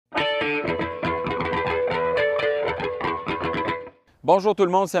Bonjour tout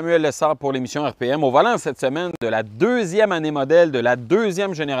le monde, Samuel Lessard pour l'émission RPM. Au volant cette semaine de la deuxième année modèle de la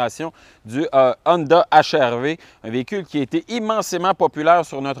deuxième génération du Honda HR-V, un véhicule qui a été immensément populaire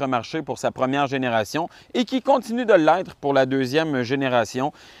sur notre marché pour sa première génération et qui continue de l'être pour la deuxième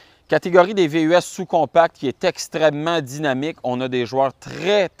génération. Catégorie des VUS sous-compacts qui est extrêmement dynamique. On a des joueurs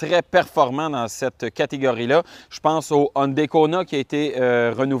très performants dans cette catégorie-là. Je pense au Hyundai Kona qui a été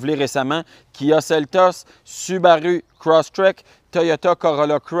renouvelé récemment, Kia Seltos, Subaru Crosstrek, Toyota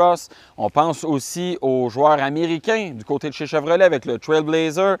Corolla Cross. On pense aussi aux joueurs américains du côté de chez Chevrolet avec le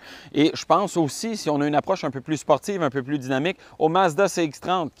Trailblazer. Et je pense aussi, si on a une approche un peu plus sportive, un peu plus dynamique, au Mazda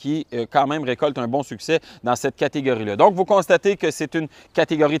CX-30 qui quand même récolte un bon succès dans cette catégorie-là. Donc, vous constatez que c'est une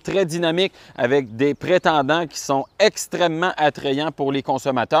catégorie très dynamique avec des prétendants qui sont extrêmement attrayants pour les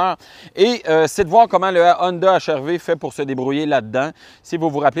consommateurs. Et c'est de voir comment le Honda HR-V fait pour se débrouiller là-dedans. Si vous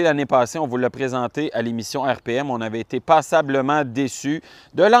vous rappelez, l'année passée, on vous l'a présenté à l'émission RPM. On avait été passablement déçus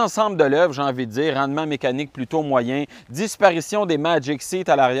de l'ensemble de l'œuvre, j'ai envie de dire, rendement mécanique plutôt moyen, disparition des Magic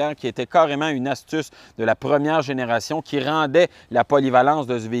Seats à l'arrière qui était carrément une astuce de la première génération qui rendait la polyvalence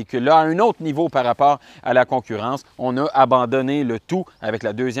de ce véhicule-là à un autre niveau par rapport à la concurrence. On a abandonné le tout avec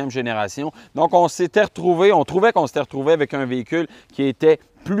la deuxième génération. Donc, on trouvait qu'on s'était retrouvé avec un véhicule qui était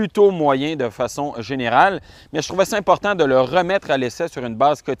plutôt moyen de façon générale, mais je trouvais ça important de le remettre à l'essai sur une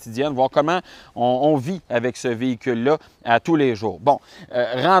base quotidienne, voir comment on vit avec ce véhicule-là à tous les jours. Bon,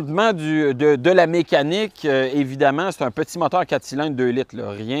 rendement de la mécanique, évidemment, c'est un petit moteur 4 cylindres 2 litres, là,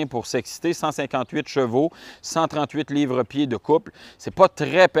 rien pour s'exciter, 158 chevaux, 138 livres-pieds de couple. C'est pas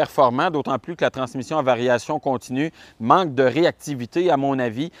très performant, d'autant plus que la transmission à variation continue manque de réactivité, à mon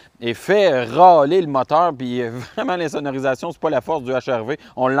avis, et fait râler le moteur, puis vraiment l'insonorisation, c'est pas la force du HR-V.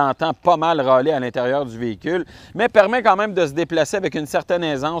 On l'entend pas mal râler à l'intérieur du véhicule, mais permet quand même de se déplacer avec une certaine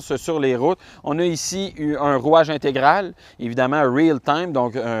aisance sur les routes. On a ici un rouage intégral, évidemment real-time,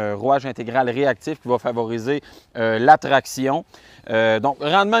 donc un rouage intégral réactif qui va favoriser la traction. Donc,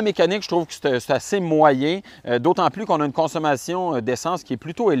 rendement mécanique, je trouve que c'est assez moyen, d'autant plus qu'on a une consommation d'essence qui est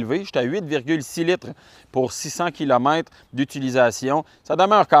plutôt élevée. J'étais à 8,6 litres pour 600 km d'utilisation. Ça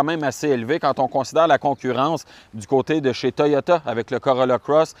demeure quand même assez élevé quand on considère la concurrence du côté de chez Toyota avec le Corolla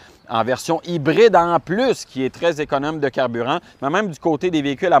Cross en version hybride en plus, qui est très économe de carburant, mais même du côté des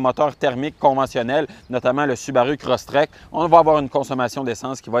véhicules à moteur thermique conventionnel, notamment le Subaru Crosstrek, on va avoir une consommation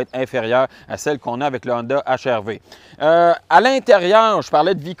d'essence qui va être inférieure à celle qu'on a avec le Honda HR-V. À l'intérieur, je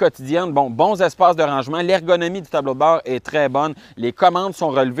parlais de vie quotidienne, bons espaces de rangement, l'ergonomie du tableau de bord est très bonne, les commandes sont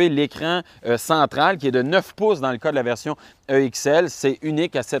relevées, l'écran central qui est de 9 pouces dans le cas de la version EX-L, c'est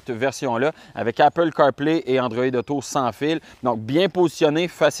unique à cette version-là, avec Apple CarPlay et Android Auto sans fil. Donc, bien positionné,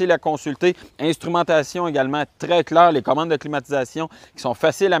 facile à consulter. Instrumentation également très claire, les commandes de climatisation qui sont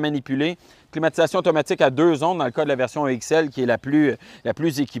faciles à manipuler. Climatisation automatique à 2 zones dans le cas de la version EX-L qui est la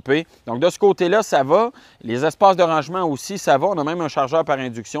plus équipée. Donc, de ce côté-là, ça va. Les espaces de rangement aussi, ça va. On a même un chargeur par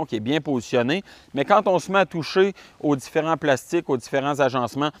induction qui est bien positionné. Mais quand on se met à toucher aux différents plastiques, aux différents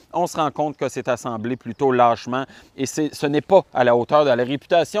agencements, on se rend compte que c'est assemblé plutôt lâchement. Et ce n'est pas à la hauteur de la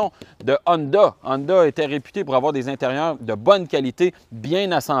réputation de Honda. Honda était réputé pour avoir des intérieurs de bonne qualité, bien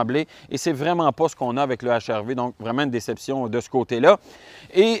assemblés. Et c'est vraiment pas ce qu'on a avec le HR-V. Donc, vraiment une déception de ce côté-là.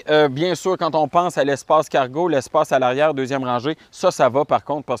 Et bien sûr, quand on pense à l'espace cargo, l'espace à l'arrière, deuxième rangée, ça va par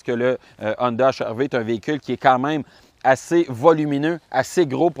contre parce que le Honda HR-V est un véhicule qui est quand même assez volumineux, assez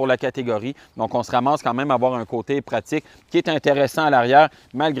gros pour la catégorie. Donc, on se ramasse quand même à avoir un côté pratique qui est intéressant à l'arrière,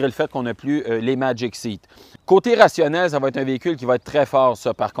 malgré le fait qu'on n'a plus les Magic Seats. Côté rationnel, ça va être un véhicule qui va être très fort,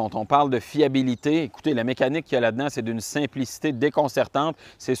 ça, par contre. On parle de fiabilité. Écoutez, la mécanique qu'il y a là-dedans, c'est d'une simplicité déconcertante.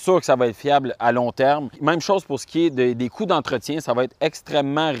 C'est sûr que ça va être fiable à long terme. Même chose pour ce qui est des coûts d'entretien, ça va être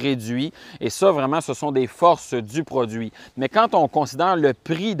extrêmement réduit. Et ça, vraiment, ce sont des forces du produit. Mais quand on considère le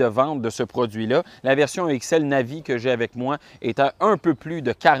prix de vente de ce produit-là, la version EX-L Navi que j'ai avec moi est à un peu plus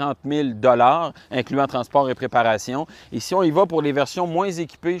de 40 000 $, incluant transport et préparation. Et si on y va pour les versions moins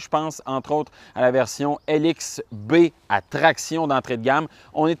équipées, je pense entre autres à la version LX-B à traction d'entrée de gamme,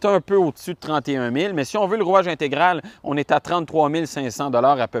 on est un peu au-dessus de 31 000 $. Mais si on veut le rouage intégral, on est à 33 500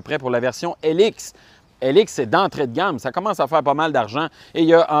 $ à peu près pour la version LX. LX, c'est d'entrée de gamme. Ça commence à faire pas mal d'argent. Et il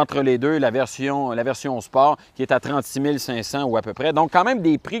y a entre les deux la version Sport qui est à 36 500 ou à peu près. Donc, quand même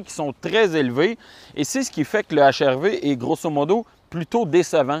des prix qui sont très élevés. Et c'est ce qui fait que le HR-V est grosso modo plutôt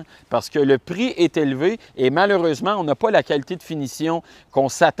décevant parce que le prix est élevé et malheureusement, on n'a pas la qualité de finition qu'on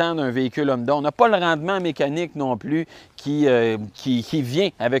s'attend d'un véhicule Honda. On n'a pas le rendement mécanique non plus qui vient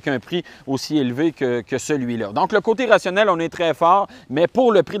avec un prix aussi élevé que celui-là. Donc, le côté rationnel, on est très fort, mais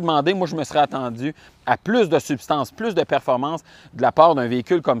pour le prix demandé, moi, je me serais attendu à plus de substance, plus de performance de la part d'un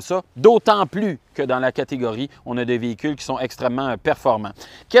véhicule comme ça, d'autant plus que dans la catégorie, on a des véhicules qui sont extrêmement performants.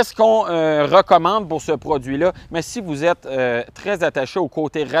 Qu'est-ce qu'on recommande pour ce produit-là? Mais si vous êtes très attaché au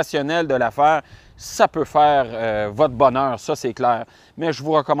côté rationnel de l'affaire, ça peut faire votre bonheur, ça c'est clair. Mais je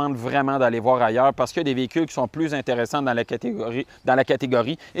vous recommande vraiment d'aller voir ailleurs parce qu'il y a des véhicules qui sont plus intéressants dans la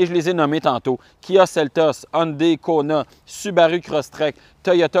catégorie et je les ai nommés tantôt. Kia Seltos, Hyundai Kona, Subaru Crosstrek,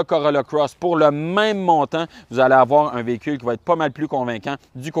 Toyota Corolla Cross. Pour le même montant, vous allez avoir un véhicule qui va être pas mal plus convaincant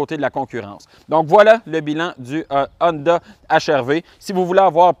du côté de la concurrence. Donc voilà le bilan du Honda HR-V. Si vous voulez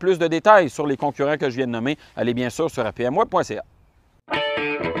avoir plus de détails sur les concurrents que je viens de nommer, allez bien sûr sur rpm.ca.